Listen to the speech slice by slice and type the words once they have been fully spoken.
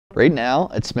Right now,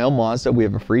 at Smail Mazda, we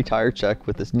have a free tire check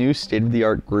with this new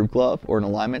state-of-the-art group glove or an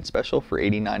alignment special for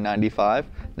 $89.95,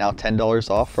 now $10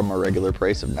 off from our regular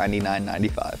price of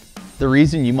 $99.95. The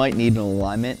reason you might need an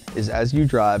alignment is as you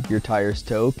drive, your tire's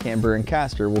toe, camber, and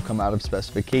caster will come out of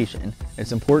specification.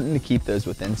 It's important to keep those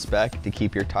within spec to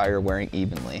keep your tire wearing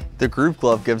evenly. The groove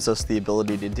glove gives us the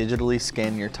ability to digitally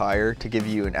scan your tire to give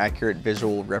you an accurate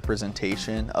visual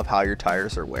representation of how your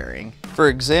tires are wearing. For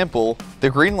example,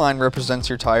 the green line represents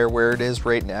your tire where it is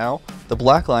right now. The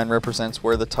black line represents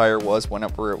where the tire was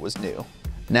whenever it was new.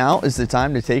 Now is the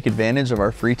time to take advantage of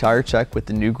our free tire check with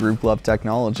the new groove glove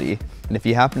technology. And if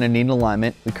you happen to need an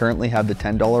alignment, we currently have the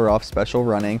 $10 off special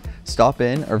running. Stop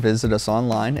in or visit us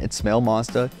online at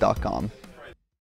smailmazda.com.